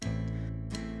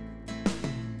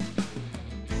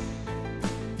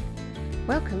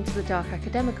Welcome to the Dark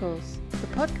Academicals, the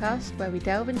podcast where we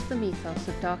delve into the mythos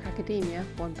of dark academia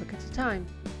one book at a time.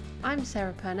 I'm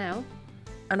Sarah Purnell.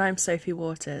 And I'm Sophie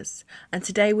Waters, and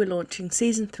today we're launching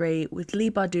Season 3 with Leigh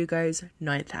Bardugo's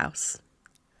Ninth House.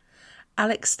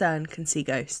 Alex Stern can see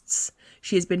ghosts.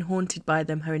 She has been haunted by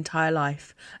them her entire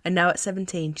life, and now at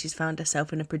 17 she's found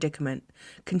herself in a predicament.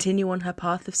 Continue on her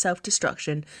path of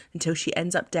self-destruction until she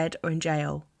ends up dead or in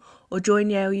jail, or join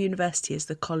Yale University as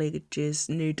the college's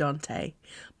new Dante,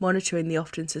 monitoring the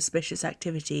often suspicious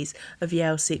activities of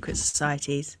Yale's secret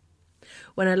societies.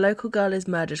 When a local girl is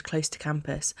murdered close to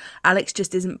campus, Alex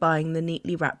just isn't buying the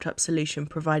neatly wrapped up solution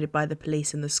provided by the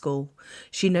police and the school.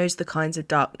 She knows the kinds of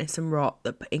darkness and rot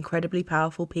that incredibly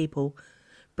powerful people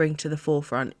bring to the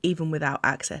forefront, even without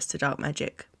access to dark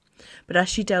magic. But as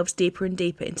she delves deeper and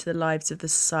deeper into the lives of the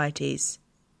societies,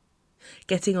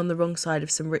 getting on the wrong side of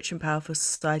some rich and powerful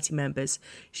society members,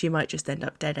 she might just end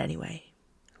up dead anyway.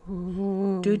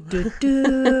 Do, do,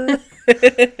 do.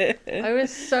 I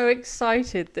was so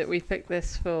excited that we picked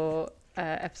this for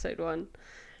episode 1.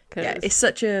 Yeah, it's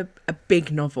such a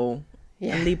big novel.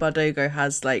 Yeah. And Leigh Bardugo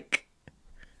has like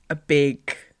a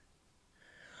big,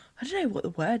 I don't know what the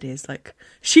word is, like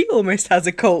she almost has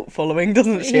a cult following,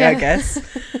 doesn't she? Yeah. I guess.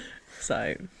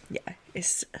 So yeah, I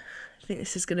think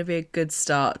this is going to be a good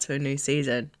start to a new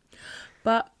season.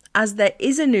 But as there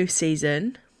is a new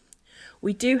season,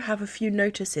 we do have a few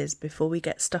notices before we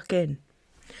get stuck in.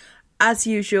 As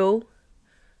usual,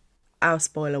 our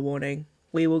spoiler warning.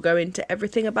 We will go into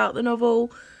everything about the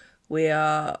novel. We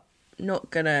are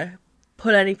not going to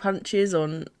pull any punches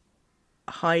on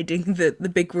hiding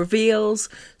the big reveals.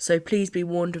 So please be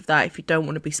warned of that if you don't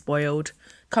want to be spoiled.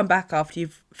 Come back after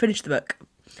you've finished the book.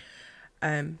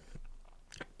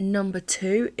 Number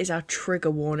 2 is our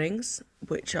trigger warnings,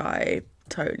 which I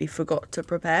totally forgot to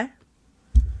prepare.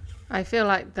 I feel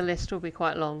like the list will be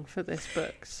quite long for this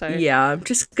book. So yeah, I'm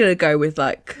just going to go with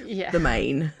like Yeah. the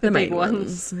main big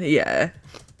ones. Yeah.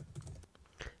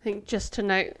 I think just to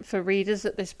note for readers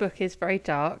that this book is very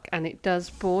dark and it does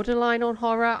borderline on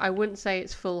horror. I wouldn't say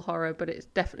it's full horror, but it's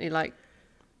definitely like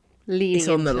leaning It's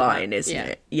on the into line, that. isn't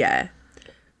it? Yeah.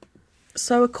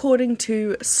 So according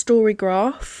to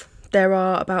Storygraph, there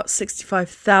are about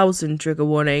 65,000 trigger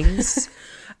warnings.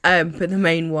 But the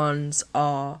main ones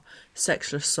are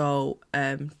sexual assault,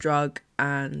 drug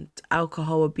and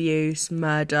alcohol abuse,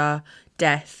 murder,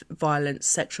 death, violence,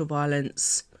 sexual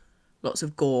violence, lots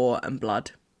of gore and blood.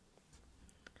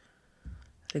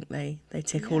 I think they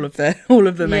tick all of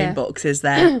the main boxes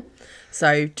there.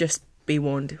 So just be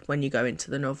warned when you go into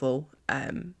the novel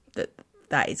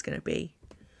that is going to be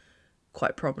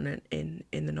quite prominent in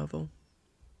the novel.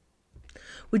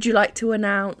 Would you like to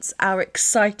announce our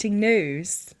exciting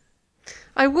news?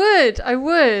 I would.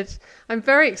 I'm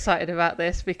very excited about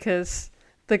this because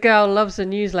the girl loves a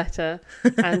newsletter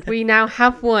and we now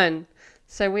have one.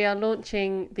 So we are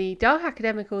launching the Dark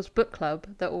Academicals book club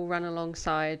that will run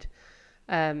alongside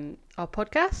our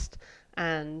podcast,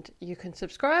 and you can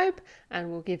subscribe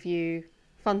and we'll give you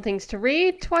fun things to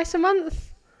read twice a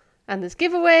month, and there's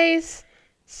giveaways,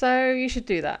 so you should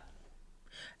do that.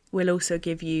 We'll also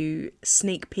give you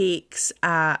sneak peeks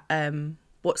at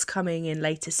what's coming in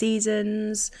later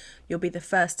seasons. You'll be the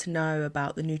first to know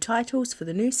about the new titles for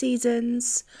the new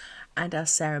seasons. And as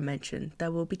Sarah mentioned,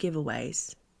 there will be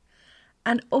giveaways.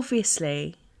 And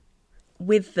obviously,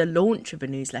 with the launch of a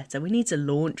newsletter, we need to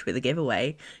launch with a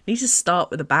giveaway. We need to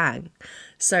start with a bang.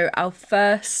 So our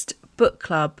first book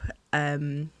club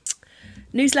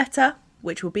newsletter,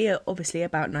 which will be obviously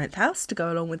about Ninth House to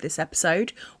go along with this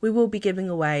episode, we will be giving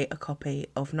away a copy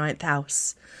of Ninth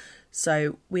House.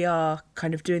 So we are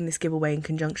kind of doing this giveaway in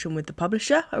conjunction with the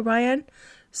publisher, Orion.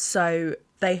 So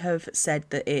they have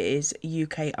said that it is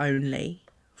UK only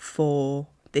for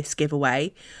this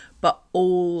giveaway, but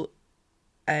all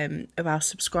of our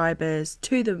subscribers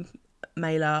to the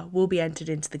mailer will be entered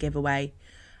into the giveaway,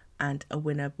 and a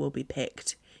winner will be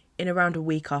picked in around a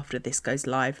week after this goes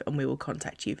live, and we will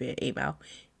contact you via email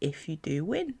if you do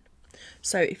win.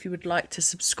 So if you would like to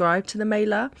subscribe to the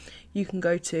mailer, you can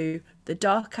go to the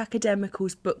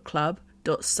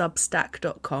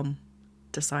darkacademicalsbookclub.substack.com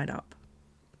to sign up.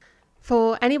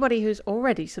 For anybody who's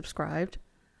already subscribed,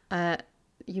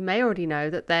 you may already know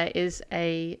that there is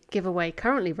a giveaway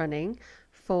currently running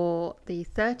for the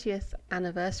 30th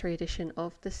anniversary edition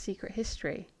of The Secret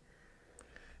History.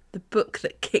 The book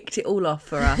that kicked it all off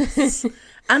for us,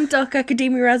 and dark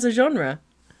academia as a genre.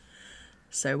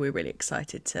 So we're really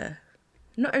excited to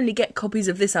not only get copies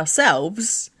of this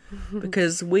ourselves,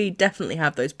 because we definitely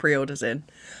have those pre-orders in,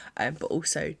 but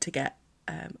also to get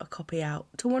a copy out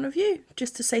to one of you,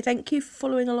 just to say thank you for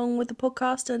following along with the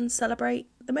podcast and celebrate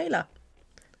the mailer.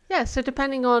 Yeah, so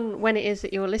depending on when it is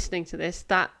that you're listening to this,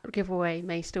 that giveaway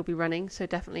may still be running. So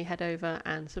definitely head over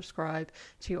and subscribe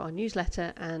to our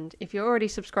newsletter. And if you're already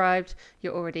subscribed,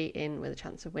 you're already in with a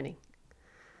chance of winning.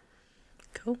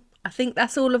 Cool. I think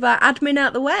that's all of our admin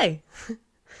out the way.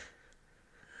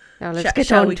 Now let's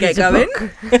Shall on we to get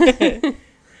the going?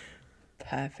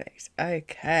 Perfect.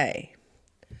 Okay.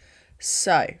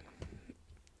 So,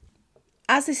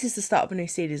 as this is the start of a new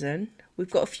season, we've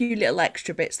got a few little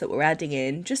extra bits that we're adding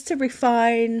in just to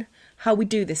refine how we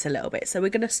do this a little bit. So we're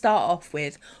going to start off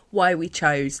with why we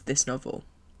chose this novel.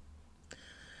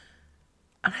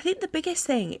 And I think the biggest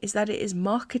thing is that it is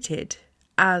marketed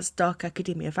as dark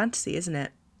academia fantasy, isn't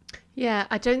it? Yeah,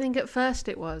 I don't think at first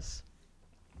it was.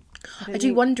 I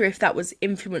do wonder if that was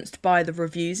influenced by the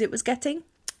reviews it was getting.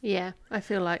 Yeah, I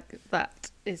feel like that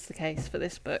is the case for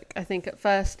this book. I think at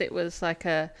first it was like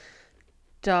a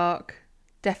dark,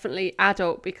 definitely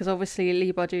adult, because obviously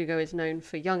Leigh Bardugo is known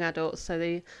for young adults, so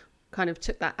they kind of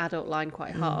took that adult line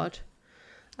quite hard.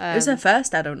 It was her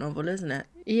first adult novel, isn't it?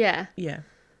 Yeah. Yeah.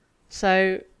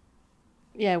 So,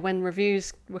 yeah, when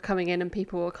reviews were coming in and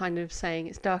people were kind of saying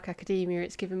it's dark academia,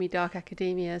 it's giving me dark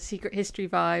academia, secret history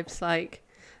vibes, like,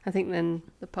 I think then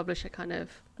the publisher kind of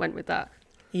went with that.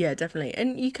 Yeah, definitely.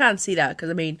 And you can see that because,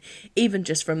 I mean, even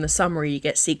just from the summary, you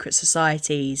get secret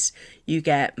societies, you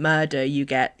get murder, you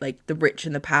get, like, the rich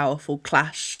and the powerful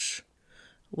clash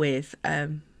with,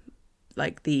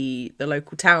 like, the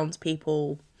local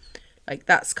townspeople. Like,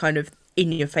 that's kind of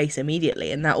in your face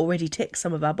immediately, and that already ticks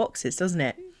some of our boxes, doesn't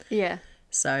it? Yeah.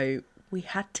 So we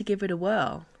had to give it a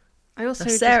whirl. I also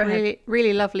just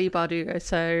really love Leigh Bardugo,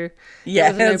 so yeah,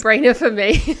 it was a no-brainer for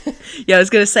me. Yeah, I was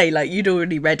going to say, like, you'd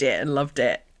already read it and loved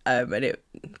it, and it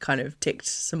kind of ticked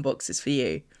some boxes for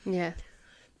you. Yeah.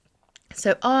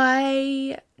 So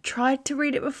I tried to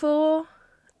read it before,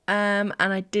 and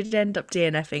I did end up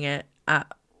DNFing it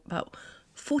at about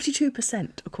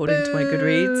 42%, according to my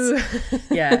Goodreads.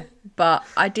 Yeah, but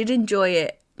I did enjoy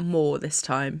it more this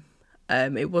time.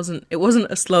 It wasn't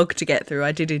a slog to get through.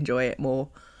 I did enjoy it more.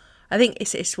 I think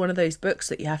it's one of those books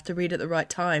that you have to read at the right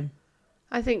time.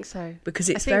 I think so. Because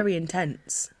it's very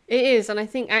intense. It is, and I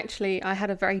think actually I had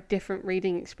a very different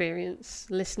reading experience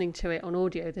listening to it on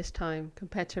audio this time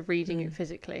compared to reading it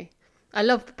physically. I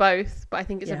loved both, but I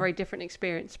think it's a very different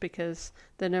experience because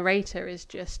the narrator is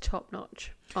just top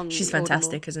notch. She's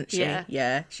fantastic, isn't she? Yeah.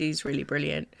 Yeah, she's really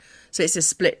brilliant. So it's a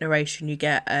split narration. You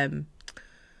get how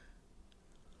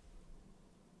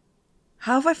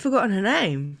have I forgotten her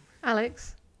name?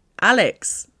 Alex.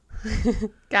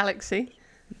 Galaxy.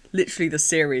 Literally the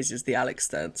series is the Alex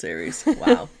Stern series.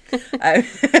 Wow.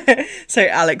 So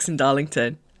Alex and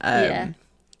Darlington. Yeah.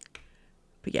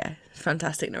 But yeah,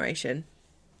 fantastic narration.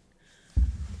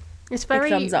 It's Big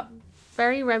thumbs up.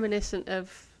 very reminiscent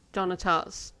of Donna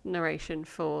Tartt's narration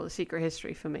for The Secret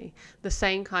History for me. The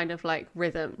same kind of like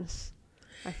rhythms,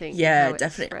 I think. Yeah,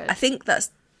 definitely. I think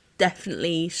that's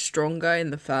definitely stronger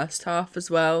in the first half as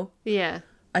well. Yeah.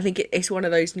 I think it's one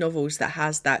of those novels that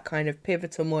has that kind of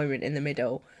pivotal moment in the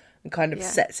middle and kind of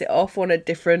sets it off on a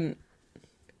different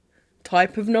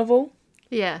type of novel.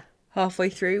 Yeah. Halfway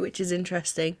through, which is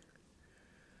interesting.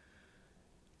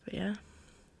 But yeah.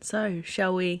 So,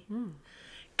 shall we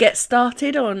get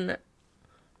started on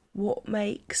what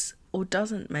makes or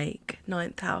doesn't make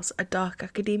Ninth House a dark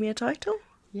academia title?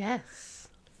 Yes.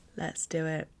 Let's do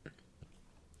it.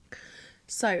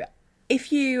 So,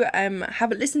 if you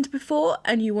haven't listened before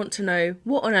and you want to know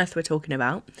what on earth we're talking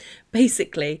about,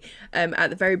 basically, at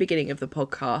the very beginning of the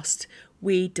podcast,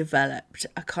 we developed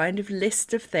a kind of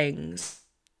list of things,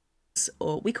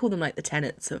 or we call them like the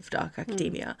tenets of dark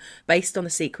academia, based on the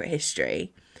secret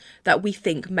history that we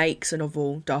think makes a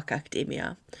novel dark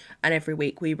academia. And every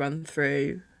week we run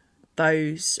through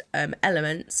those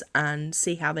elements and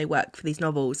see how they work for these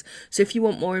novels. So if you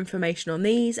want more information on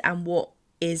these and what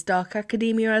is dark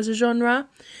academia as a genre,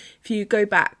 if you go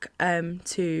back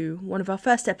to one of our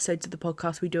first episodes of the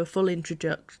podcast, we do a full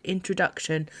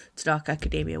introduction to dark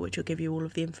academia, which will give you all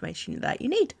of the information that you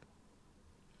need.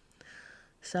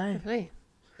 So Lovely.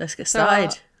 Let's get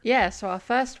started. So our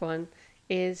first one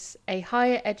is a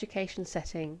higher education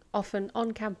setting, often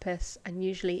on campus and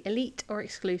usually elite or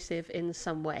exclusive in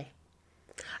some way.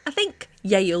 I think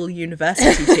Yale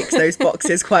University ticks those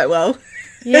boxes quite well.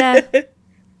 Yeah,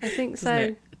 I think so.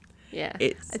 It? Yeah.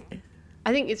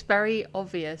 I think it's very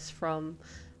obvious from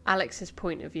Alex's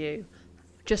point of view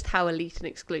just how elite and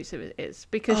exclusive it is,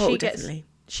 because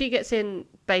she gets in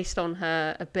based on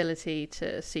her ability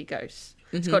to see ghosts.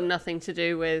 Mm-hmm. It's got nothing to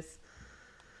do with,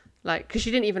 like, because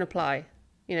she didn't even apply,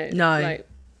 you know. No. Like,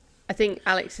 I think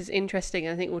Alex is interesting,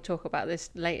 and I think we'll talk about this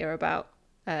later about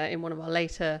in one of our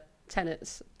later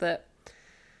tenets, that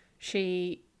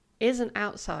she is an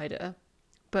outsider,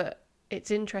 but it's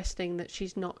interesting that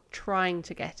she's not trying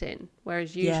to get in,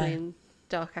 whereas usually in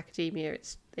dark academia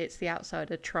it's the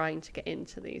outsider trying to get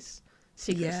into these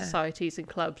secret societies and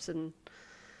clubs, and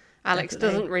Alex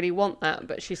doesn't really want that,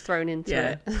 but she's thrown into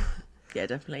it. Yeah,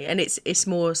 definitely. And it's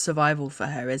more survival for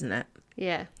her, isn't it?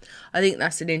 Yeah. I think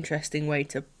that's an interesting way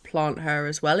to plant her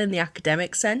as well in the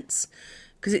academic sense,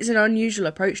 because it's an unusual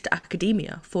approach to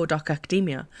academia for dark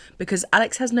academia, because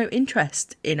Alex has no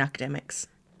interest in academics.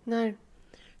 No.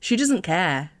 She doesn't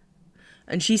care.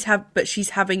 And she's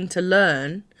having to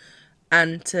learn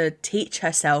and to teach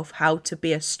herself how to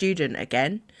be a student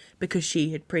again, because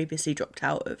she had previously dropped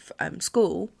out of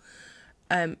school.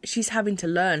 She's having to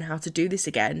learn how to do this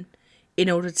again in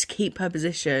order to keep her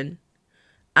position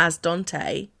as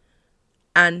Dante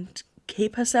and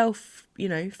keep herself,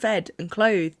 fed and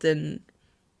clothed and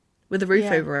with a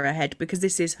roof over her head, because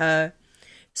this is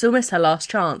it's almost her last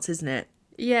chance, isn't it?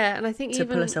 Yeah, and I think to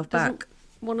pull herself back.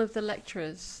 One of the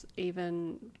lecturers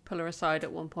even pull her aside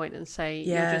at one point and say,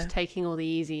 "You're just taking all the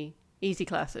easy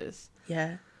classes."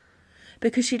 Yeah.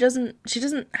 Because she doesn't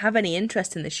have any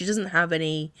interest in this. She doesn't have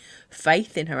any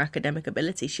faith in her academic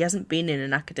ability. She hasn't been in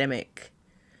an academic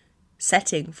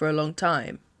setting for a long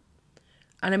time.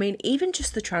 And I mean, even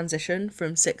just the transition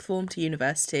from sixth form to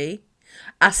university,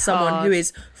 as someone who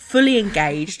is fully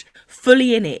engaged,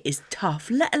 fully in it, is tough,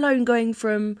 let alone going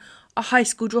from a high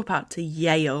school dropout to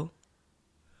Yale.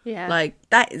 Yeah. Like,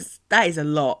 that is a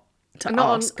lot to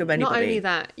ask of anybody. Not only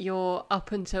that, you're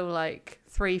up until like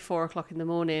 3-4 o'clock in the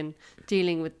morning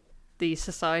dealing with these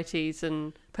societies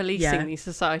and policing these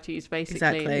societies,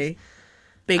 basically. Exactly.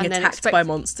 Being attacked by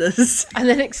monsters. And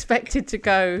then expected to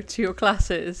go to your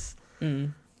classes.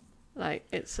 Like,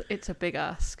 it's a big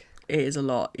ask. It is a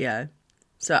lot, yeah.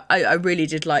 So I really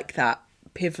did like that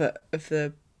pivot of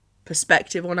the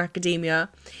perspective on academia.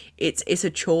 It's a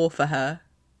chore for her.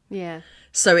 Yeah.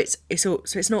 So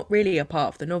it's not really a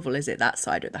part of the novel, is it? That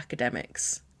side of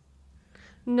academics.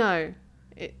 No,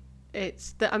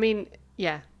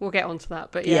 we'll get onto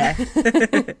that, but yeah.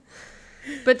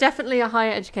 But definitely a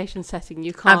higher education setting.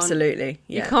 You can't absolutely,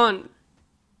 yeah. You can't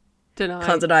deny.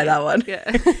 Can't deny that one. Yeah.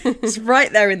 It's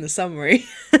right there in the summary.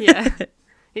 Yeah,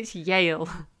 it's Yale.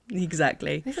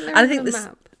 Exactly. Isn't there a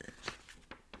map?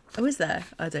 Oh, is there?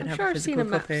 I don't have a physical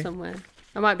copy. I've seen a map somewhere.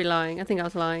 I might be lying. I think I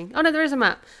was lying. Oh no, there is a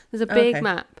map. There's a big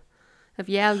map of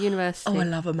Yale University. Oh, I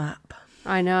love a map.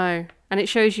 I know, and it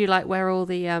shows you like where all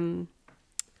the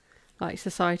like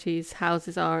societies'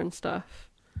 houses are and stuff.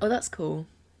 Oh, that's cool.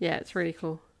 Yeah, it's really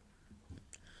cool.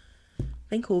 I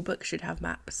think all books should have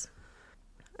maps.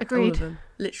 Agreed. All of them.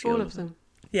 Literally all of them.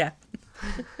 Yeah.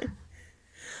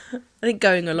 I think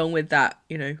going along with that,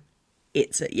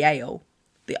 it's at Yale,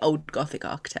 the old Gothic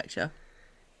architecture.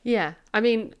 Yeah, I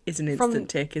mean... It's an instant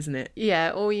tick, isn't it?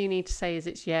 Yeah, all you need to say is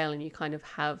it's Yale, and you kind of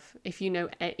have... If you know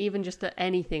even just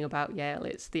anything about Yale,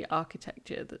 it's the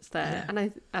architecture that's there. Yeah.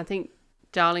 And I think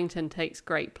Darlington takes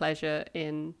great pleasure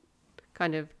in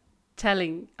kind of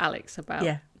telling Alex about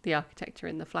the architecture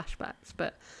in the flashbacks.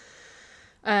 But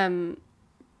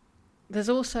there's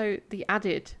also the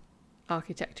added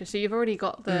architecture. So you've already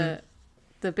got the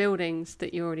buildings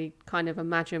that you already kind of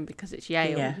imagine because it's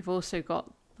Yale. Yeah. You've also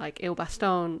got like Il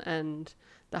Baston and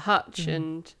the Hutch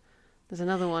and there's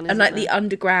another one, and like the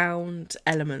underground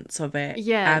elements of it.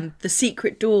 Yeah. And the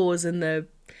secret doors and the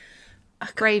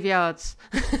graveyards.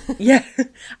 Yeah.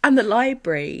 And the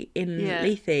library in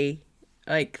Leigh.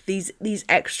 Like these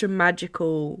extra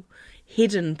magical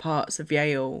hidden parts of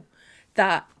Yale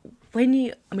that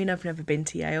I've never been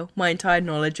to Yale. My entire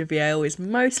knowledge of Yale is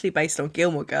mostly based on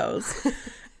Gilmore Girls.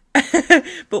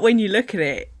 But when you look at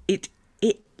it, it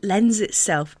lends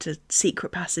itself to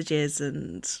secret passages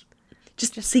and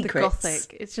just secrets. The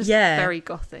Gothic. It's just very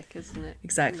Gothic, isn't it?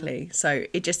 Exactly. So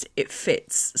it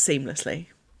fits seamlessly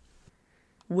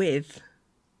with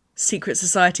secret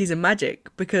societies and magic,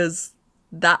 because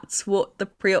that's what the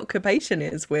preoccupation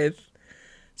is with.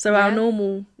 So our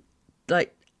normal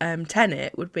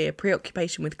tenet would be a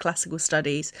preoccupation with classical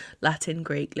studies, Latin,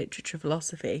 Greek, literature,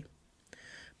 philosophy.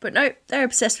 But no, they're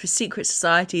obsessed with secret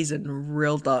societies and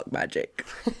real dark magic.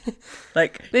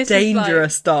 Like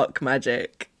dangerous dark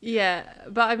magic. Yeah,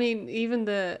 but I mean, even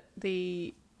but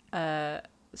you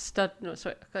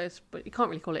can't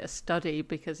really call it a study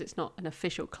because it's not an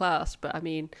official class, but I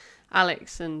mean,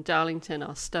 Alex and Darlington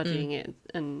are studying it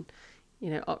and,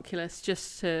 Oculus,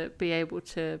 just to be able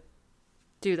to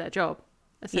do their job,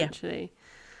 essentially.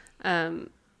 Yeah.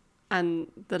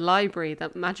 And the library,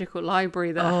 that magical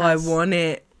library that has... I want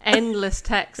it. Endless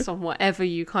texts on whatever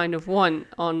you kind of want,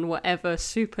 on whatever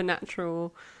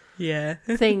supernatural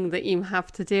thing that you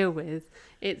have to deal with.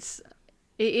 It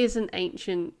is an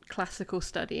ancient classical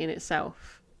study in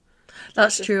itself.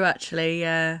 That's true, actually.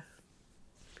 Yeah,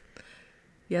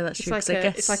 that's true.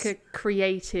 It's like a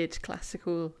created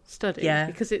classical study. Yeah,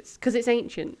 because it's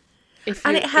ancient.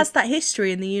 And it has that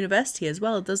history in the university as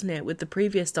well, doesn't it? With the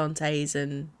previous Dantes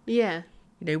and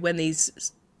when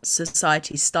these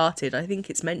societies started. I think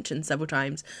it's mentioned several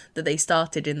times that they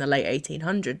started in the late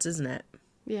 1800s, isn't it?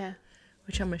 Yeah.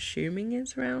 Which I'm assuming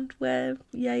is around where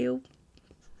Yale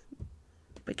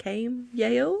became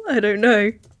Yale. I don't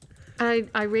know.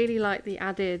 I really like the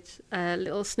added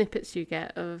little snippets you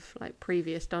get of like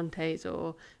previous Dantes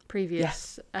or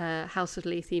previous House of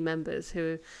Lethe members,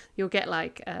 who you'll get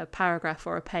like a paragraph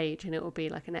or a page, and it will be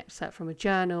like an excerpt from a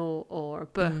journal or a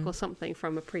book or something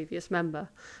from a previous member.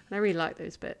 And I really like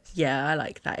those bits. Yeah, I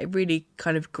like that. It really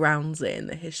kind of grounds it in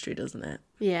the history, doesn't it?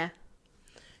 Yeah.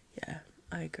 Yeah,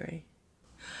 I agree.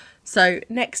 So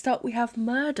next up we have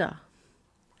murder.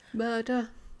 Murder.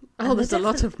 Oh, there's a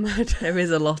lot of murder. There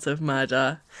is a lot of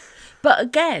murder. But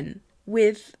again,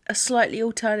 with a slightly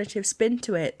alternative spin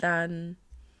to it than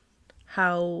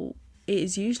how it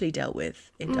is usually dealt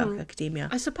with in Dark Academia.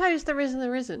 I suppose there is and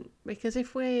there isn't. Because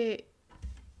if we're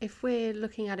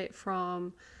looking at it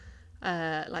from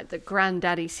like the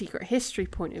granddaddy secret history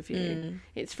point of view,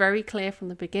 it's very clear from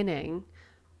the beginning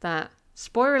that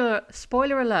spoiler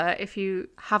alert, if you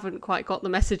haven't quite got the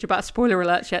message about spoiler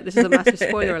alerts yet, this is a massive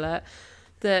spoiler alert,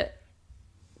 that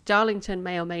Darlington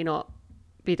may or may not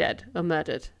be dead or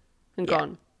murdered and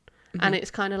gone. And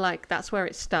it's kind of like that's where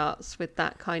it starts, with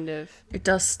that kind of... It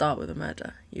does start with a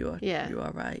murder. You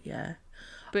are right, yeah.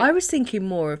 But I was thinking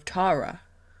more of Tara.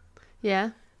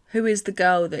 Yeah. Who is the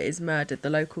girl that is murdered, the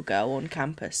local girl on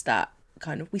campus that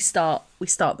kind of... We start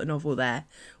the novel there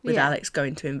with Alex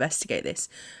going to investigate this.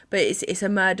 But it's a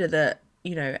murder that,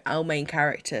 our main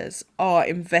characters are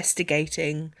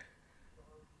investigating,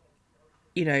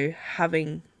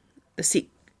 having the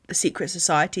secret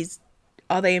societies.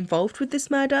 Are they involved with this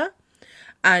murder?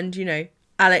 And,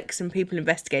 Alex and people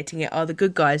investigating it are the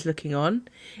good guys looking on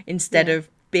instead of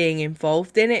being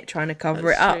involved in it, trying to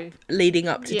cover it up, leading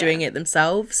up to doing it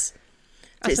themselves.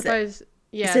 So I suppose,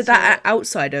 so that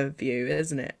outsider view,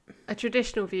 isn't it? A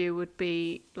traditional view would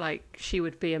be like she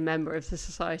would be a member of the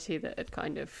society that had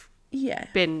kind of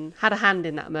had a hand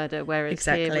in that murder, whereas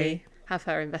here we have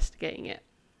her investigating it.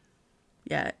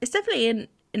 Yeah, it's definitely an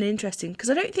interesting,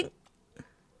 because I don't think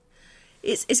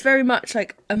it's very much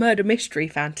like a murder mystery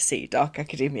fantasy, Dark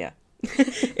Academia.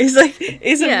 It's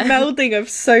a melding of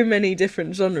so many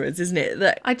different genres, isn't it?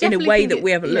 That in a way that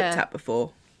we haven't looked at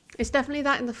before. It's definitely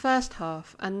that in the first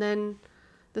half, and then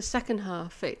the second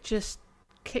half it just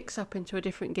kicks up into a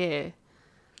different gear.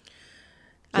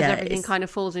 As everything kind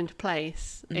of falls into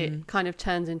place, it kind of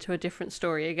turns into a different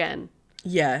story again.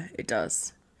 Yeah, it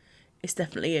does. It's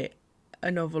definitely a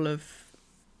novel of...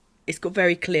 It's got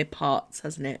very clear parts,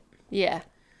 hasn't it? Yeah.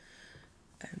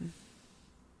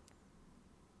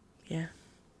 Yeah.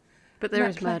 But there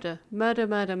is murder.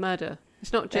 Murder.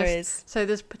 It's not just... There is. So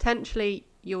there's potentially...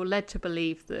 You're led to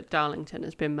believe that Darlington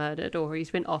has been murdered, or he's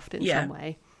been offed in some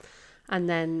way. And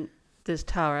then there's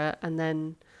Tara, and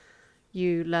then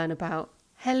you learn about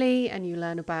Helly, and you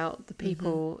learn about the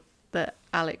people that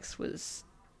Alex was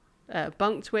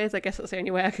bunked with. I guess that's the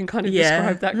only way I can kind of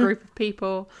describe that group of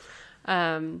people.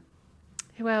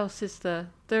 Who else is there?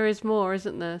 There is more,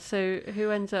 isn't there? So who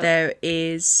ends up... There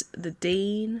is the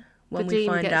Dean, when we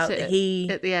find out that he...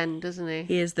 At the end, doesn't he?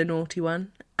 He is the naughty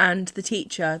one. And the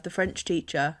teacher, the French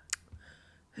teacher,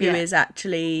 who is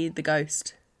actually the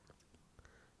ghost.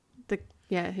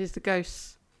 Who's the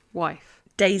ghost's wife.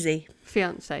 Daisy.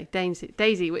 Fiancée.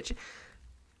 Daisy, which...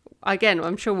 Again,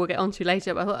 I'm sure we'll get onto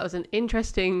later, but I thought that was an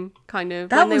interesting kind of...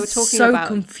 That was so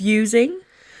confusing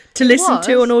to listen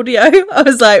to on audio. I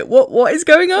was like, what is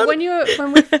going on?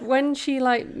 When she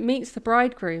like meets the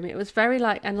bridegroom, it was very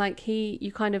like, and like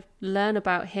you kind of learn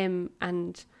about him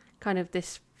and kind of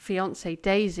this fiancée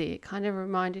Daisy. It kind of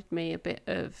reminded me a bit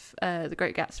of The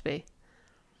Great Gatsby.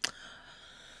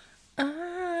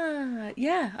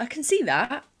 Yeah, I can see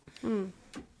that.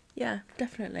 Yeah,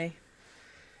 definitely.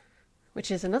 Which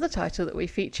is another title that we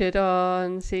featured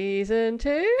on season 2.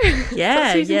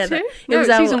 Yeah, season 2? No,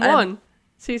 season 1.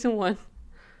 Season 1.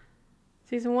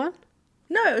 Season 1?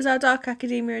 No, it was our Dark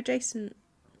Academia adjacent.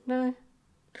 No.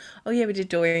 Oh yeah, we did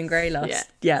Dorian Gray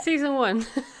last. Yeah. Season 1.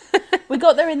 We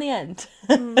got there in the end.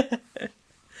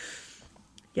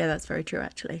 Yeah, that's very true,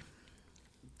 actually.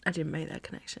 I didn't make that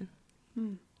connection.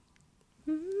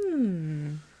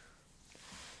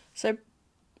 So,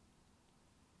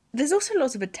 there's also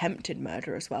lots of attempted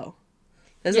murder as well.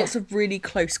 There's Yeah. lots of really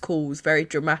close calls, very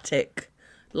dramatic,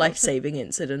 life-saving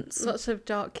incidents. Lots of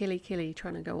dark killy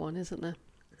trying to go on, isn't there?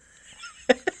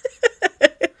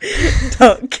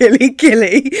 Dark killy.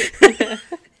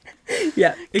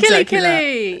 Yeah, exactly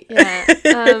Killy!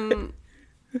 Yeah.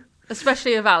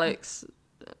 Especially of Alex.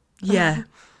 that. Yeah.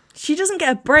 She doesn't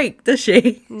get a break, does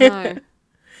she? No.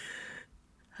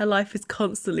 Her life is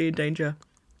constantly in danger.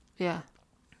 Yeah.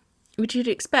 Which you'd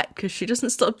expect, because she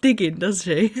doesn't stop digging, does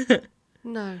she?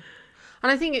 No.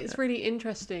 And I think it's really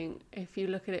interesting if you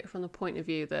look at it from the point of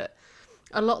view that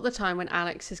a lot of the time when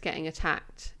Alex is getting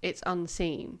attacked, it's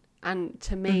unseen. And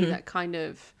to me, that kind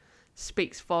of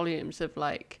speaks volumes of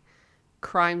like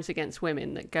crimes against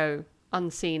women that go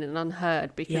unseen and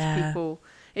unheard because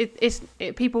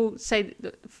people say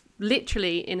that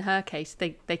literally in her case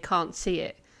they can't see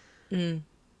it,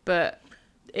 but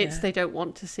they don't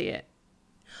want to see it.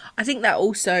 I think that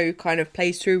also kind of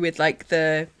plays through with like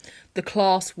the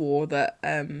class war that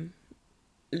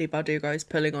Leigh Bardugo is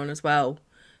pulling on as well.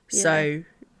 Yeah. So,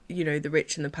 you know, the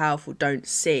rich and the powerful don't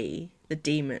see the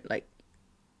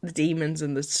demons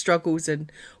and the struggles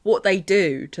and what they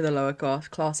do to the lower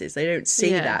classes. They don't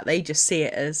see that. They just see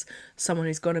it as someone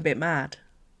who's gone a bit mad.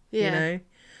 Yeah. You know?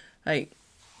 Like,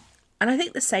 and I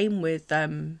think the same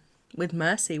with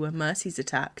Mercy when Mercy's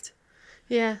attacked.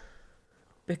 Yeah.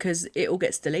 Because it all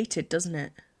gets deleted, doesn't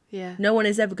it? Yeah. No one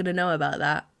is ever going to know about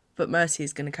that, but Mercy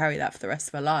is going to carry that for the rest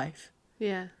of her life.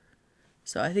 Yeah.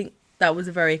 So I think that was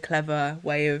a very clever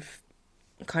way of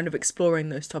kind of exploring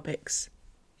those topics.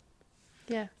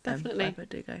 Yeah, definitely. By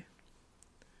Bardugo.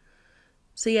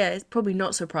 So yeah, it's probably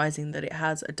not surprising that it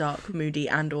has a dark, moody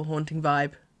and or haunting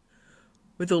vibe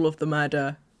with all of the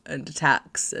murder and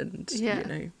attacks and, you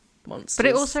know, monsters. But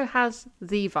it also has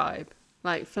the vibe.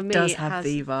 Like, for me, it has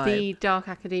the Dark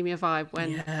Academia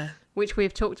vibe, which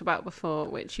we've talked about before,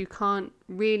 which you can't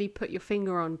really put your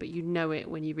finger on, but you know it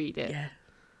when you read it. Yeah.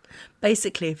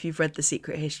 Basically, if you've read The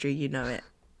Secret History, you know it.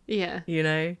 Yeah. You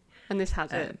know? And this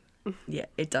has it. Yeah,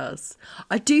 it does.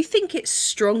 I do think it's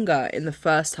stronger in the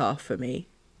first half for me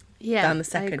than the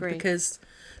second. Because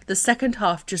the second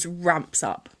half just ramps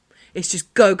up. It's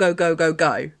just go, go, go, go,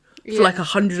 go. For like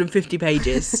 150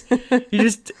 pages.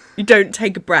 You don't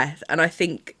take a breath. And I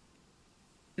think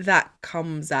that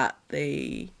comes at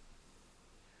the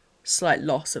slight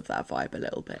loss of that vibe a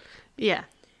little bit. Yeah.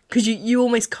 Because you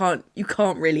almost can't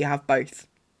really have both.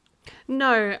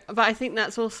 No, but I think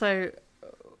that's also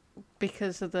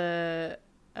because of the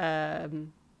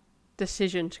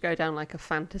decision to go down like a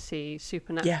fantasy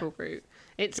supernatural route.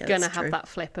 It's going to have that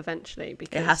flip eventually.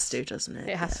 Because it has to, doesn't it?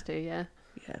 It has to, yeah.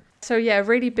 Yeah. So yeah, a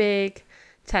really big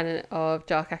tenet of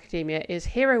Dark Academia is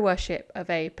hero worship of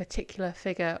a particular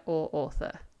figure or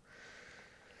author.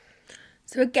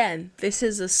 So again, this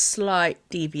is a slight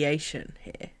deviation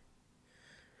here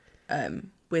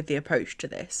with the approach to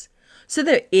this. So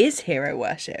there is hero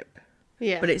worship,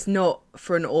 but it's not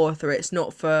for an author. It's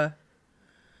not for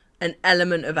an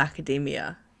element of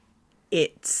academia.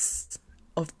 It's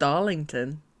of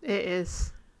Darlington. It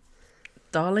is.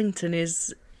 Darlington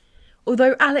is...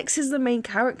 Although Alex is the main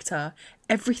character,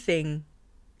 everything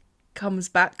comes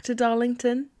back to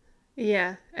Darlington.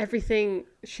 Yeah, everything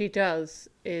she does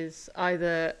is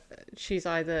she's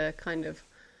either kind of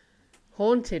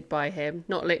haunted by him,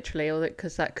 not literally, or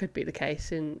because that could be the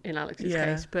case in Alex's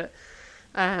case, but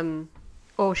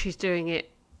or she's doing it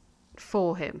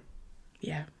for him.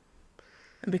 Yeah.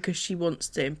 And because she wants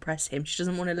to impress him, she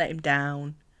doesn't want to let him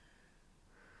down.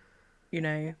 You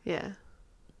know? Yeah.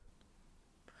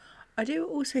 I do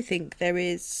also think there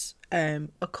is a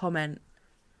comment,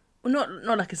 well,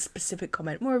 not like a specific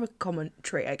comment, more of a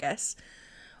commentary, I guess,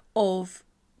 of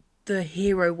the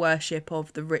hero worship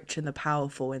of the rich and the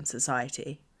powerful in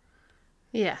society.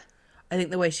 Yeah. I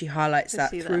think the way she highlights that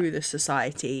through the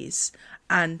societies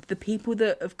and the people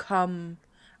that have come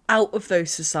out of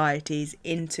those societies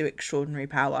into extraordinary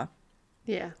power.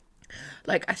 Yeah.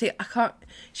 Like,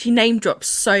 she name drops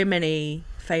so many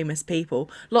famous people.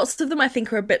 Lots of them I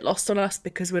think are a bit lost on us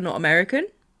because we're not American.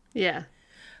 Yeah.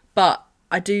 But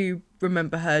I do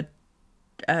remember her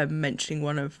mentioning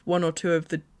one or two of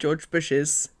the George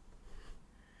Bushes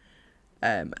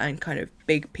and kind of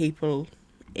big people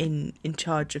in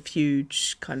charge of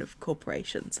huge kind of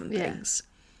corporations and things.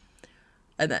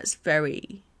 And that's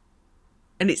very...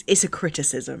 And it's a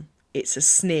criticism. It's a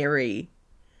sneery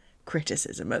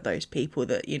criticism of those people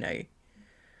that, you know,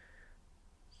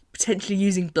 potentially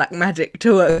using black magic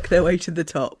to work their way to the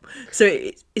top. So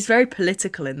it's very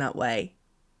political in that way.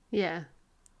 Yeah.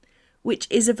 Which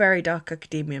is a very Dark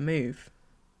Academia move.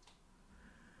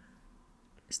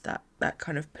 It's that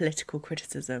kind of political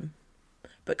criticism.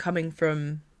 But coming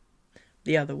from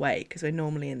the other way, because we're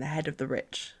normally in the head of the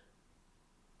rich.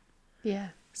 Yeah.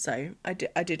 So I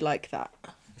did like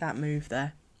that move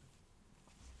there.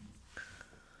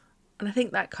 And I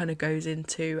think that kind of goes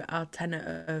into our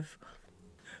tenet of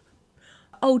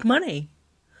old money,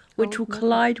 which will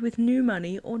collide with new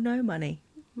money or no money.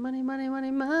 Money, money,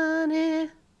 money, money.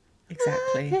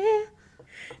 Exactly. Money.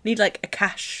 Need like a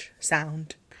cash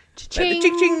sound. Cha-ching. Like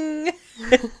the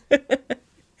ching-ching.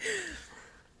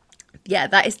 Yeah,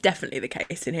 that is definitely the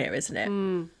case in here, isn't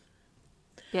it?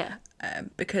 Yeah.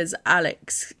 Because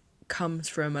Alex comes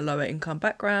from a lower income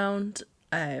background,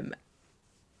 and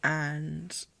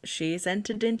she is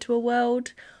entered into a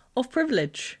world of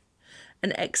privilege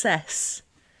and excess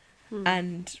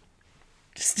and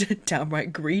just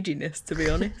downright greediness, to be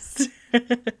honest.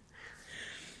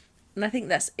 And I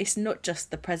think it's not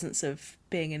just the presence of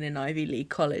being in an Ivy League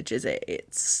college, is it?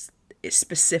 It's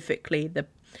specifically the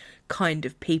kind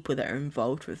of people that are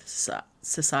involved with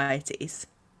societies.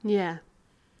 Yeah.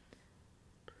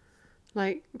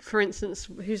 Like, for instance,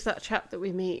 who's that chap that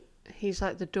we meet? He's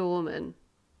like the doorman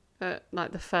at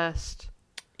like the first.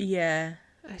 Yeah.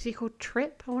 Is he called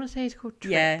Trip? I want to say he's called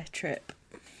Trip. Yeah, Trip.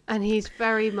 And he's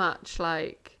very much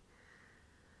like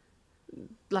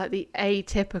the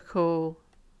atypical,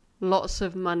 lots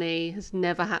of money, has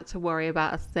never had to worry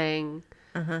about a thing.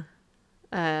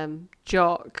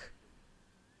 Jock,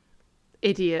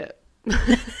 idiot.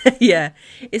 Yeah.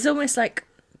 It's almost like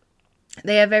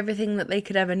they have everything that they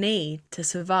could ever need to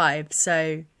survive,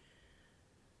 so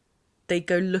they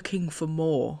go looking for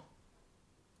more,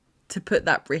 to put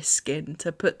that risk in,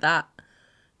 to put that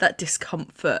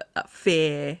discomfort, that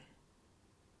fear,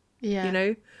 Yeah. you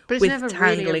know, but it's with never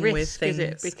tangling really a with risk, things. is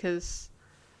it? Because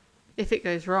if it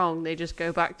goes wrong, they just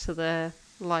go back to their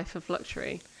life of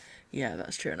luxury. Yeah,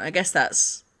 that's true. And I guess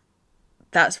that's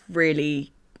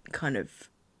really kind of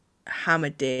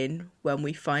hammered in when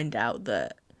we find out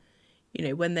that, you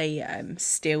know, when they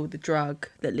steal the drug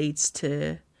that leads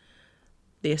to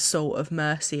the assault of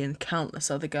Mercy and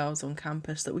countless other girls on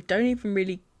campus, that we don't even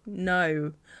really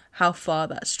know how far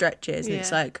that stretches. And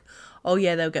it's like, oh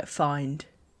yeah, they'll get fined.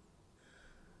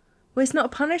 Well, it's not a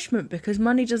punishment, because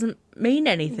money doesn't mean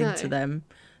anything to them.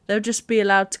 They'll just be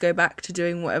allowed to go back to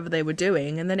doing whatever they were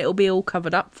doing, and then it'll be all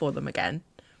covered up for them again.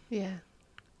 Yeah.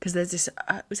 Because there's this,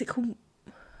 is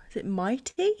it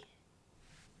Mighty?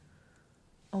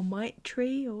 Or Might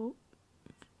Tree? Or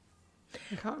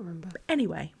I can't remember. But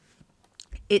anyway,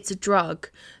 it's a drug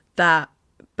that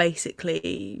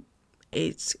basically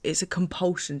it's a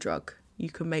compulsion drug. You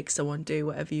can make someone do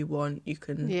whatever you want. You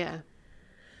can... Yeah.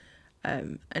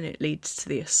 And it leads to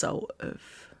the assault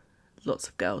of lots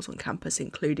of girls on campus,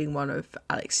 including one of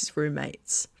Alex's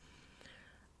roommates.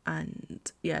 And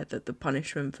yeah, the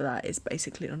punishment for that is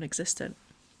basically non-existent.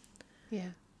 Yeah.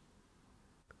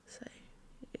 So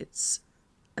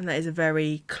and that is a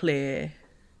very clear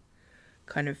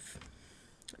kind of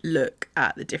look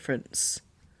at the difference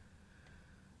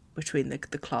between the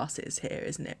classes here,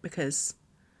 isn't it? Because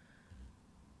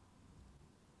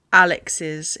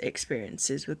Alex's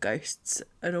experiences with ghosts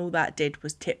and all that did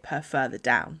was tip her further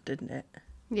down, didn't it?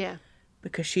 Yeah.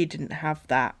 Because she didn't have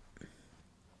that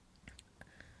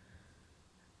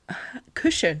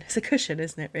cushion. It's a cushion,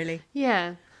 isn't it, really?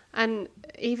 Yeah. And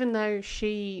even though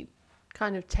she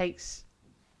kind of takes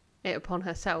it upon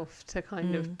herself to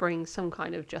kind of bring some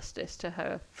kind of justice to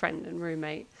her friend and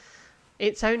roommate,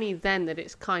 it's only then that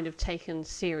it's kind of taken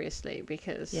seriously,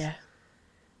 because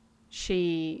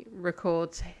she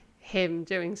records him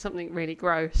doing something really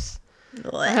gross,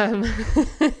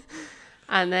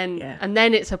 and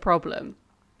then it's a problem.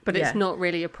 But it's not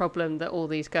really a problem that all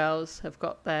these girls have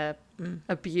got their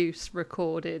abuse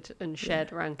recorded and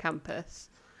shared around campus.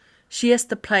 She has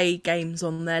to play games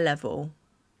on their level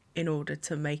in order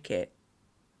to make it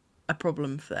a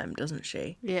problem for them, doesn't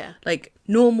she? Yeah. Like,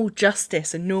 normal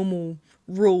justice and normal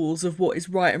rules of what is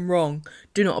right and wrong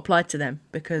do not apply to them,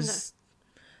 because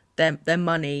their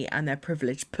money and their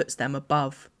privilege puts them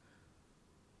above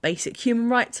basic human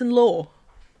rights and law.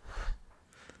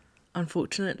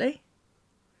 Unfortunately.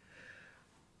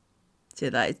 So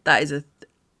that is a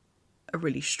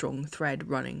really strong thread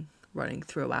running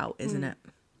throughout, isn't it?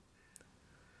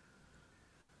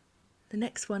 The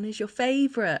next one is your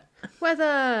favourite.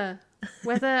 Weather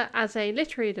as a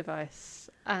literary device.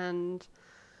 And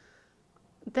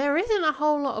there isn't a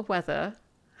whole lot of weather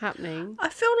happening. I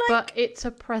feel like... But it's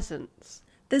a presence.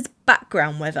 There's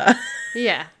background weather.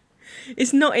 Yeah.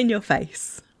 It's not in your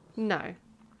face. No.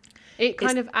 It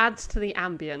kind of adds to the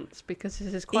ambience, because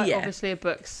this is quite obviously a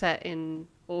book set in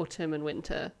autumn and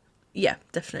winter. Yeah,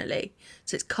 definitely.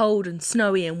 So it's cold and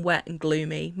snowy and wet and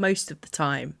gloomy most of the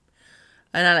time.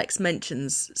 And Alex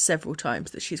mentions several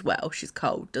times that she's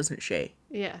cold, doesn't she?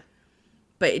 Yeah.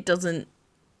 But it doesn't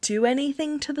do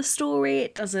anything to the story.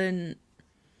 It doesn't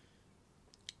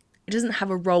have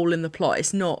a role in the plot.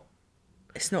 It's not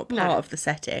part of the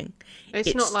setting.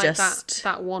 It's not like just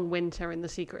that one winter in the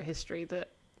Secret History that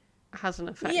has an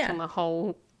effect on the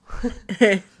whole.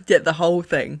 The whole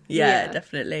thing. Yeah,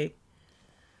 definitely.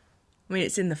 I mean,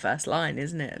 it's in the first line,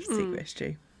 isn't it, of Secret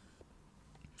History?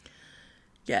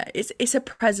 Yeah, it's a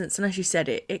presence, and as you said,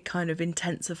 it kind of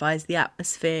intensifies the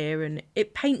atmosphere and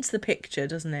it paints the picture,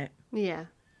 doesn't it? Yeah.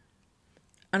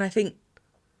 And I think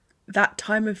that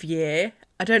time of year,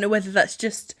 I don't know whether that's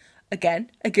just, again,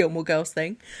 a Gilmore Girls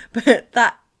thing, but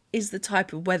that is the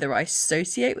type of weather I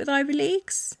associate with Ivy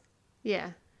Leagues.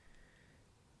 Yeah.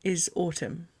 Is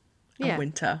autumn and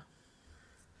winter.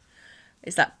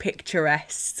 It's that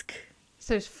picturesque. It's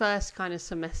those first kind of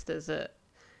semesters at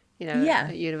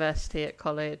at university, at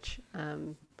college.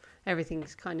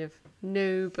 Everything's kind of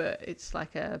new, but it's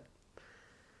like it's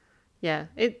a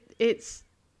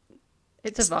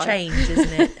vibe. Change,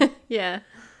 isn't it? Yeah.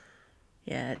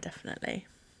 Yeah, definitely.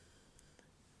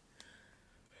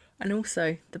 And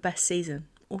also the best season.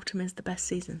 Autumn is the best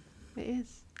season. It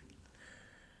is.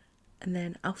 And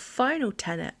then our final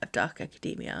tenet of Dark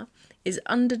Academia is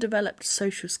underdeveloped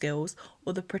social skills,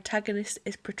 or the protagonist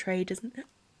is portrayed as an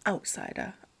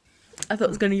outsider. I thought I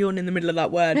was going to yawn in the middle of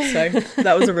that word, so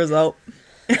that was a result.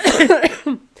 I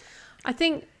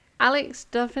think Alex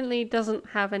definitely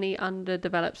doesn't have any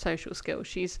underdeveloped social skills.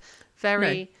 She's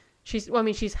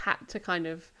she's had to kind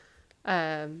of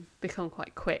become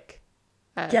quite quick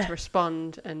to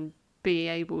respond and be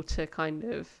able to kind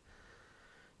of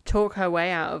talk her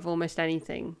way out of almost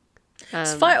anything.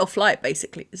 It's fight or flight,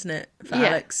 basically, isn't it, for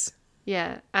Alex?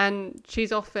 Yeah, and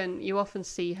you often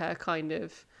see her kind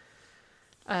of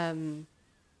kind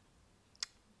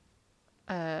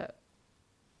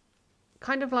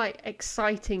of like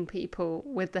exciting people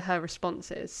with her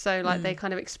responses. So like they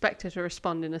kind of expect her to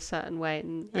respond in a certain way,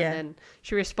 and then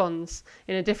she responds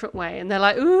in a different way, and they're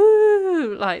like,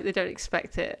 ooh, like they don't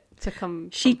expect it to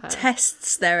come She from her.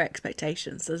 tests their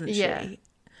expectations, doesn't she?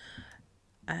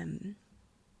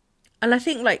 And I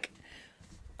think, like,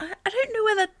 I don't know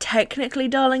whether technically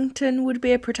Darlington would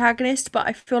be a protagonist, but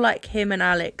I feel like him and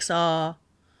Alex are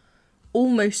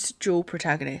almost dual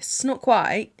protagonists. Not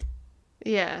quite.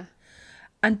 Yeah.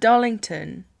 And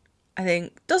Darlington, I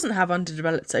think, doesn't have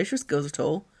underdeveloped social skills at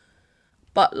all.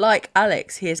 But like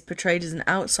Alex, he is portrayed as an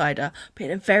outsider, but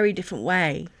in a very different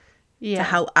way to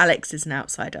how Alex is an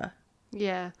outsider.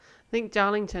 Yeah. I think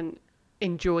Darlington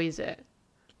enjoys it.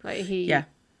 Like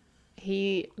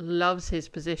he loves his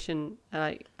position,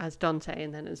 like as Dante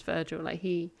and then as Virgil. Like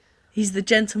he's the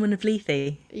gentleman of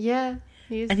Lethe. Yeah,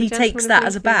 he is, and he takes that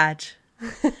as a badge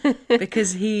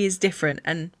because he is different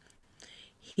and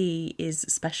he is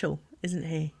special, isn't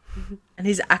he? And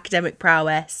his academic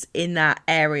prowess in that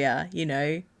area, he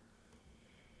knows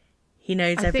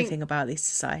everything about these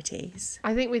societies.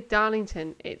 I think with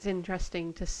Darlington, it's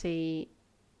interesting to see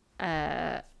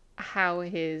how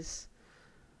his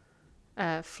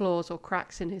flaws or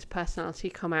cracks in his personality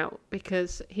come out,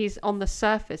 because he's on the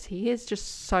surface he is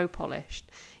just so polished.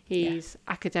 He's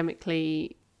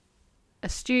academically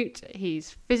astute,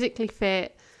 he's physically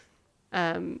fit.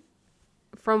 From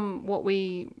what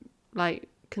we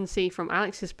can see from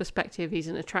Alex's perspective, he's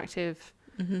an attractive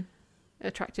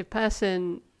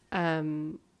person. He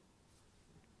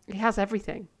has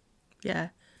everything. Yeah,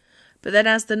 but then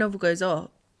as the novel goes on,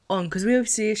 because we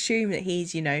obviously assume that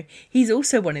he's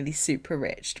also one of these super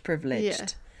rich,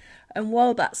 privileged. And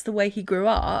while that's the way he grew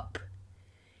up,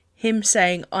 him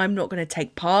saying, I'm not going to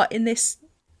take part in this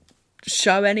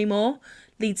show anymore,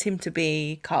 leads him to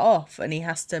be cut off, and he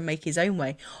has to make his own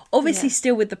way. Obviously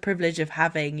still with the privilege of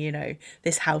having,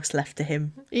 this house left to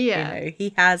him. Yeah.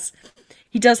 He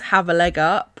does have a leg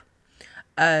up,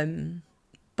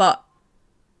 but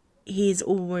he's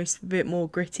almost a bit more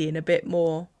gritty and a bit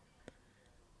more,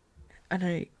 I don't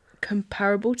know,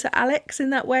 comparable to Alex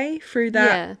in that way, through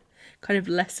that kind of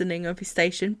lessening of his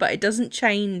station. But it doesn't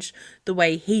change the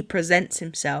way he presents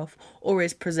himself or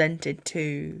is presented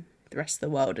to the rest of the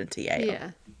world and to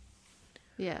Yale.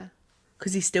 Yeah.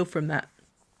 Because he's still from that,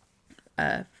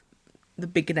 the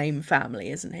big name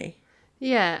family, isn't he?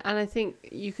 Yeah, and I think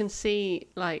you can see,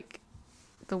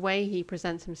 the way he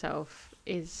presents himself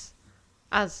is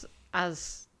as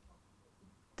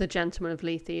the gentleman of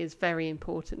Lethe is very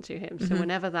important to him. So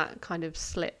whenever that kind of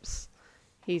slips,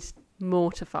 he's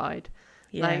mortified.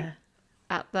 Yeah.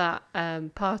 At that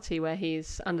party where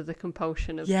he's under the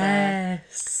compulsion of their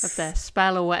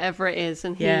spell or whatever it is,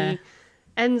 and he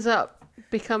ends up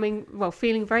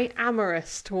feeling very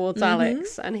amorous towards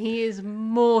Alex, and he is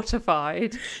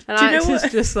mortified. And Do you know Alex is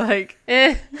what? just like,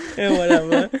 eh. Yeah,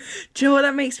 whatever. Do you know what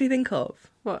that makes me think of?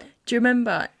 What? Do you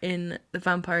remember in the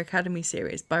Vampire Academy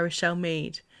series by Rochelle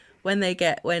Mead when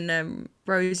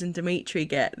Rose and Dimitri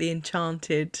get the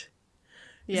enchanted?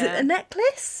 Yeah. Is it a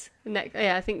necklace?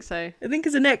 Yeah, I think so. I think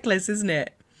it's a necklace, isn't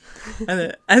it?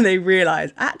 And they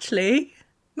realise, actually,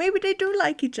 maybe they do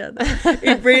like each other.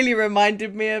 It really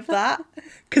reminded me of that,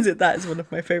 because that is one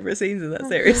of my favourite scenes in that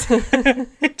series.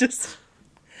 Just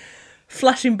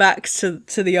flashing back to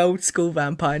the old school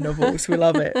vampire novels. We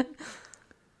love it.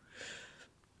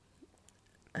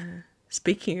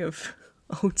 Speaking of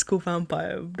old school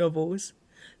vampire novels,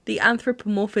 the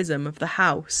anthropomorphism of the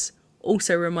house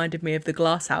also reminded me of the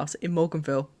glass house in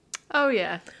Morganville Oh,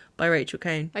 yeah. by Rachel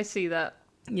Caine. I see that.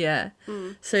 Yeah.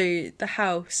 So the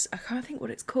house, I can't think what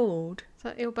it's called. Is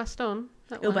that Il Baston?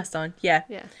 Il Baston, yeah.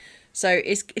 Yeah. So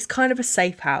it's kind of a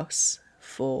safe house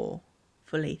for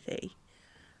Leigh,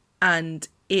 and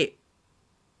it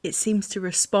seems to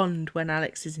respond when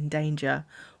Alex is in danger,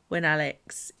 when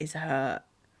Alex is hurt,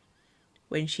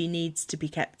 when she needs to be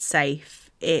kept safe.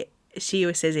 She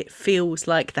always says it feels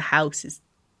like the house is,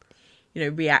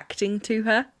 reacting to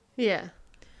her. Yeah.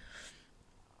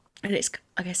 And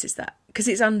I guess it's that, because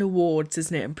it's under wards,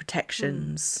 isn't it, and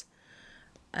protections.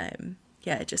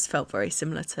 It just felt very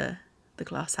similar to the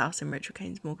glass house in Rachel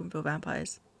Caine's Morganville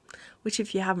Vampires, which,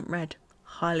 if you haven't read,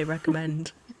 highly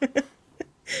recommend.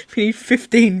 If you need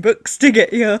 15 books to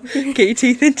get your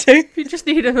teeth into. You just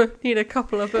need a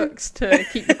couple of books to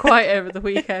keep you quiet over the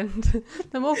weekend.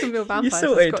 The Morganville Vampires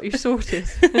has got you sorted.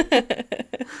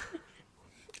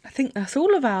 I think that's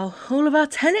all of our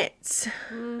tenets.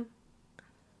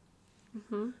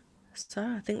 So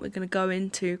I think we're going to go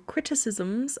into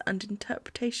criticisms and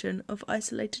interpretation of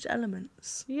isolated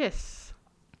elements. Yes.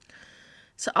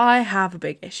 So I have a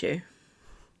big issue.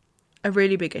 A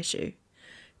really big issue.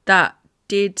 That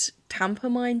did tamper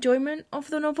my enjoyment of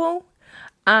the novel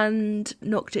and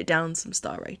knocked it down some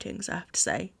star ratings, I have to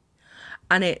say.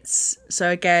 And so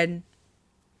again,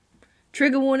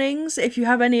 trigger warnings, if you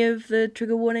have any of the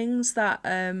trigger warnings that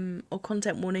or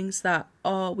content warnings that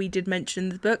we did mention in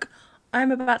the book, I'm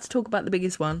about to talk about the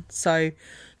biggest one, so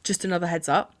just another heads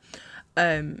up.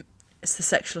 It's the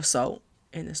sexual assault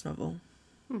in this novel.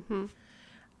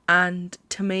 And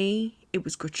to me, it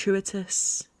was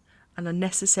gratuitous and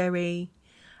unnecessary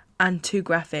and too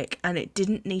graphic, and it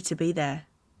didn't need to be there.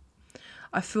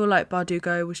 I feel like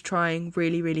Bardugo was trying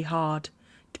really, really hard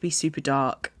to be super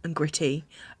dark and gritty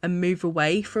and move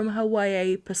away from her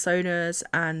YA personas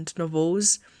and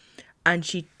novels, and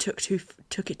she took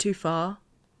it too far.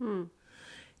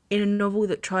 In a novel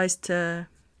that tries to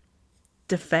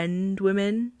defend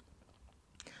women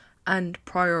and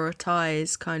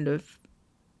prioritise kind of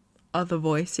other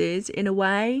voices in a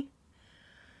way,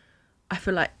 I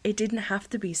feel like it didn't have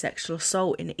to be sexual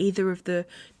assault in either of the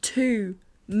two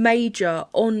major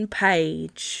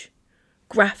on-page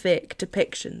graphic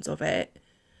depictions of it,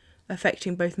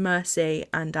 affecting both Mercy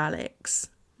and Alex.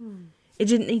 It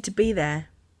didn't need to be there.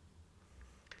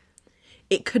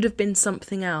 It could have been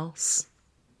something else.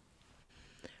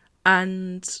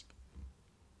 And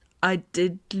I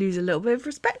did lose a little bit of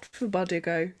respect for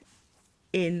Bardugo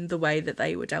in the way that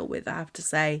they were dealt with, I have to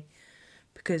say,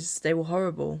 because they were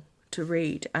horrible to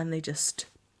read, and they just,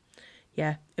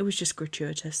 it was just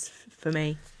gratuitous for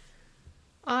me.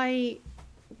 I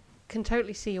can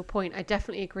totally see your point. I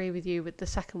definitely agree with you with the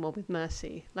second one with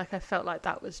Mercy. Like, I felt like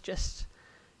that was just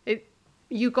it.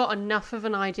 You got enough of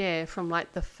an idea from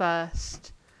like the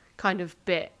first kind of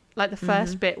bit, like the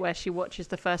first bit where she watches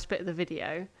the first bit of the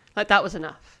video. Like, that was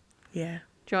enough. Yeah.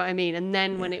 Do you know what I mean? And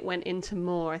then when it went into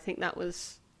more, I think that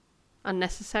was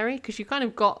unnecessary, because you kind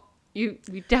of got you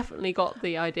definitely got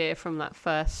the idea from that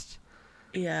first.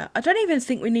 Yeah, I don't even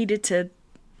think we needed to,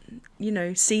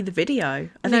 see the video.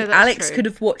 I No, think that's Alex true. could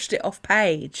have watched it off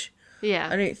page. Yeah.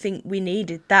 I don't think we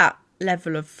needed that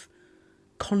level of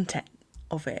content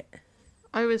of it.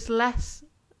 I was less.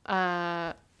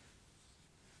 That's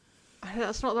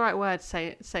not the right word.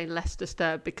 Say less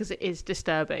disturbed, because it is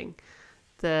disturbing.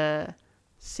 The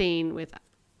scene with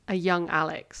a young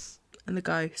Alex And the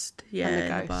ghost, in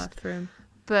the bathroom.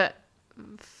 But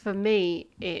for me,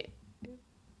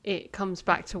 it comes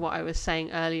back to what I was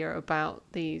saying earlier about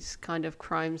these kind of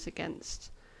crimes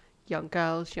against young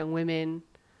girls, young women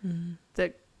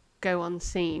that go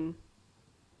unseen.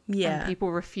 Yeah. And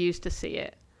people refuse to see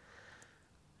it.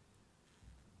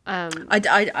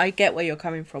 I get where you're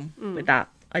coming from with that.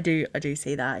 I do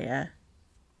see that, yeah.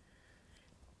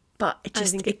 But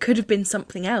it could have been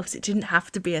something else. It didn't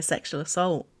have to be a sexual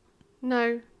assault.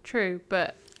 No, true,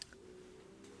 but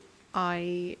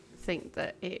I think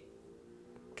that it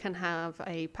can have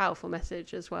a powerful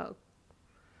message as well.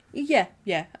 Yeah,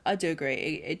 I do agree.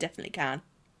 It definitely can.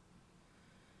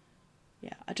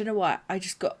 Yeah, I don't know why. I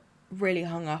just got really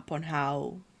hung up on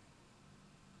how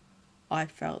I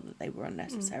felt that they were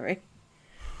unnecessary.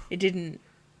 It didn't...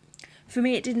 For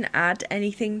me, it didn't add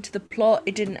anything to the plot.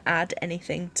 It didn't add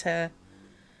anything to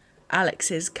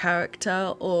Alex's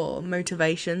character or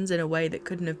motivations in a way that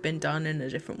couldn't have been done in a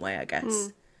different way, I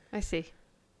guess. I see.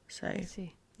 So, I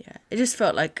see. yeah. It just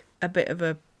felt like a bit of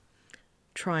a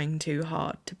trying too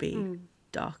hard to be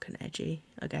dark and edgy,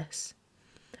 I guess.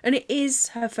 And it is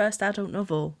her first adult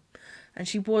novel. And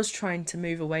she was trying to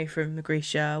move away from the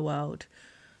Grisha world.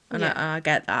 And I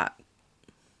get that.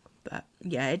 But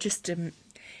yeah, it just didn't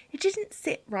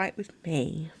sit right with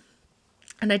me.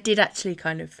 And I did actually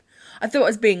I thought I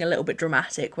was being a little bit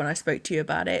dramatic when I spoke to you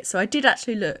about it. So I did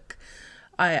actually look.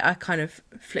 I kind of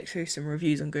flicked through some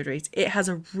reviews on Goodreads. It has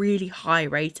a really high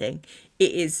rating.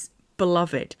 It is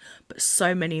beloved, but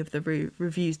so many of the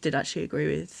reviews did actually agree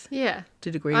with. Yeah,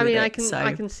 did agree with it.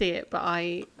 I can see it, but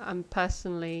I'm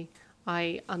personally,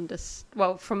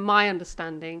 from my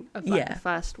understanding of the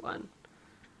first one,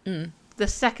 the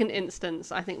second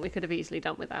instance, I think we could have easily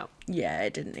done without. Yeah,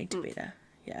 it didn't need to be there.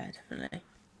 Yeah, definitely.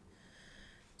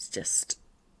 It's just,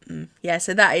 yeah.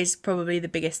 So that is probably the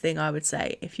biggest thing I would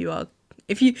say. If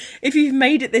you've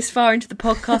made it this far into the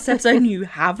podcast episode and you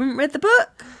haven't read the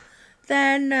book,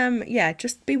 then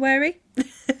just be wary.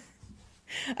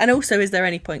 And also, is there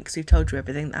any point, because we've told you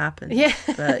everything that happened? Yeah,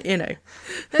 but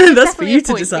that's for you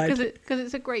to decide. Because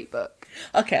it's a great book.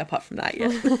 Okay, apart from that,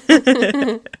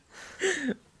 yeah.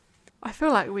 I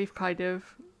feel like we've kind of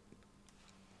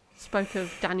spoke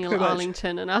of Daniel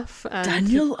Arlington enough. And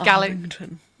Daniel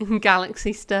Arlington.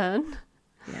 Galaxy Stern.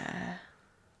 Yeah.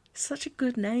 Such a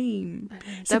good name.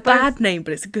 It's a bad name,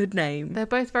 but it's a good name. They're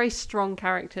both very strong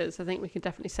characters. I think we can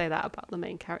definitely say that about the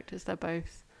main characters. They're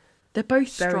both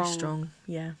very strong.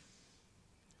 Yeah.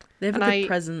 They have a good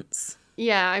presence.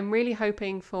 Yeah, I'm really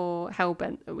hoping for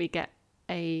Hellbent that we get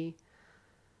a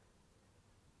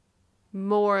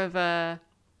more of a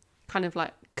kind of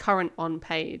like current on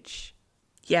page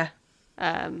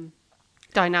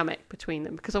dynamic between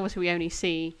them, because obviously we only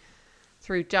see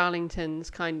through Darlington's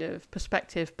kind of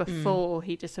perspective before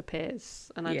he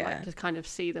disappears, and I'd like to kind of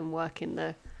see them work in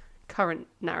the current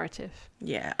narrative.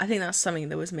 Yeah, I think that's something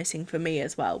that was missing for me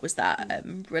as well, was that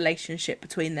relationship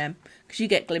between them, because you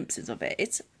get glimpses of it.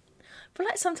 I feel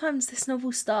like sometimes this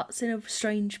novel starts in a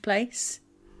strange place.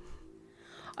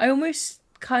 I almost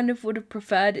kind of would have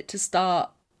preferred it to start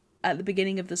at the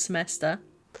beginning of the semester.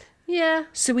 Yeah.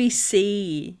 So we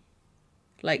see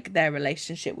like their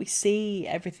relationship. We see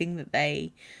everything that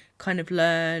they kind of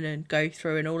learn and go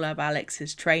through, and all of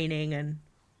Alex's training, and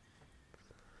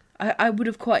I would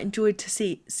have quite enjoyed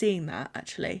to seeing that,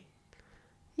 actually.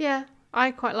 Yeah,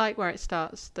 I quite like where it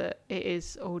starts, that it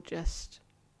is all just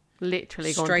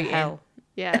literally straight gone to hell.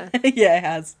 Yeah. Yeah, it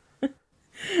has.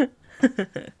 Yeah,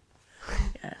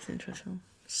 that's interesting.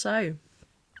 So,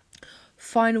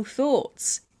 final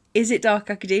thoughts. Is it dark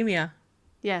academia?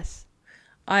 Yes.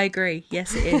 I agree.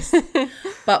 Yes, it is.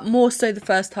 But more so the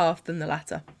first half than the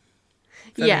latter.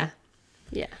 Yeah. Me.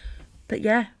 Yeah. But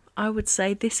yeah, I would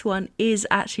say this one is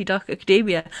actually dark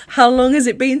academia. How long has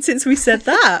it been since we said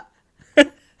that?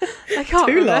 I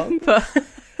can't remember.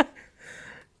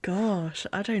 Gosh,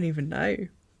 I don't even know.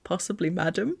 Possibly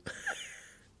Madam.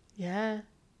 Yeah.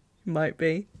 Might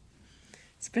be.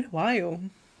 It's been a while.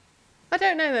 I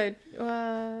don't know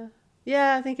though.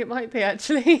 Yeah, I think it might be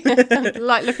actually. I'm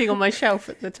like looking on my shelf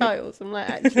at the titles. I'm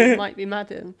like, actually, it might be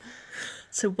Madam.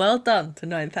 So well done to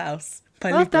Ninth House.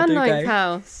 Well done, Ninth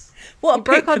House. What a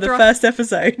pick for the first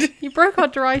episode. You broke our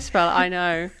dry spell, I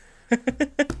know.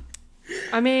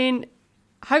 I mean,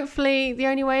 hopefully the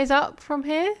only way is up from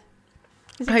here.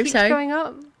 I hope so. Going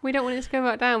up. We don't want it to go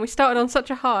back down. We started on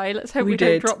such a high. Let's hope we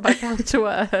don't drop back down to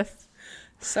earth.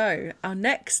 So, our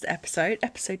next episode,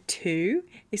 episode 2,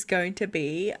 is going to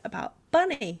be about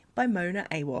Bunny by Mona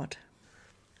Awad.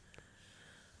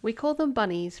 We call them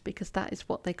bunnies because that is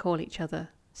what they call each other.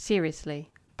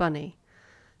 Seriously, Bunny.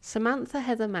 Samantha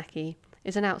Heather Mackey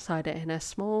is an outsider in her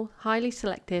small, highly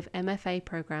selective MFA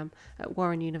program at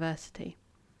Warren University.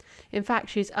 In fact,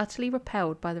 she is utterly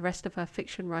repelled by the rest of her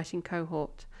fiction writing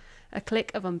cohort, a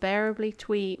clique of unbearably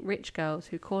twee rich girls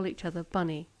who call each other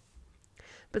Bunny.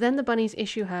 But then the bunnies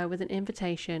issue her with an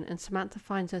invitation, and Samantha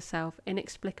finds herself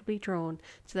inexplicably drawn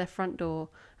to their front door,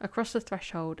 across the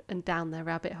threshold and down their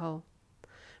rabbit hole.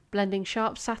 Blending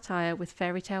sharp satire with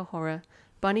fairy tale horror,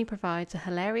 Bunny provides a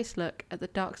hilarious look at the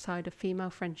dark side of female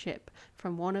friendship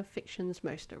from one of fiction's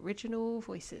most original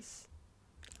voices.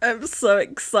 I'm so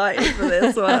excited for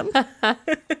this one.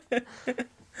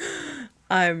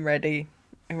 I'm ready.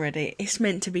 It's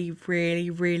meant to be really,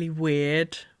 really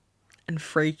weird and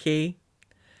freaky.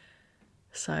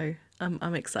 So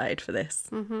I'm excited for this.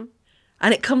 Mm-hmm.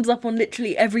 And it comes up on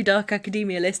literally every Dark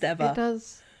Academia list ever. It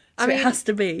does. So it has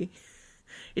to be.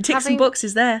 It ticks some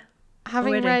boxes there.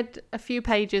 Having already. read a few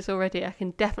pages already, I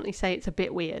can definitely say it's a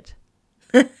bit weird.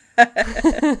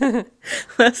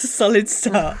 That's a solid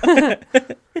start.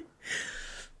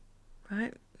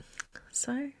 Right.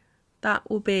 So that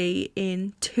will be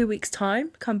in 2 weeks'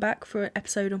 time. Come back for an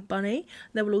episode on Bunny.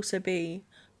 There will also be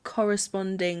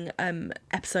corresponding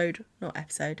episode. Not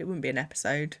episode. It wouldn't be an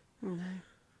episode. No.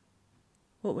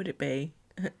 What would it be?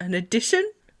 An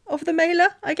edition of the mailer,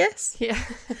 I guess? Yeah.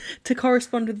 To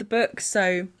correspond with the book.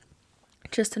 So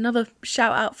just another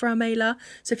shout out for our mailer.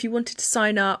 So if you wanted to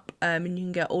sign up and you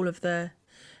can get all of the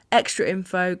extra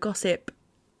info, gossip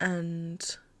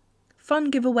and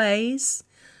fun giveaways,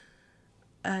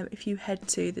 if you head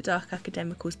to the Dark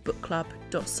Academicals Book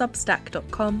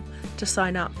Club.substack.com to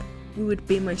sign up, we would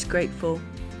be most grateful.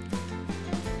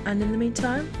 And in the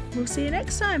meantime, we'll see you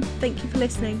next time. Thank you for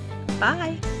listening.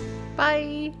 Bye.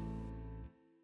 Bye.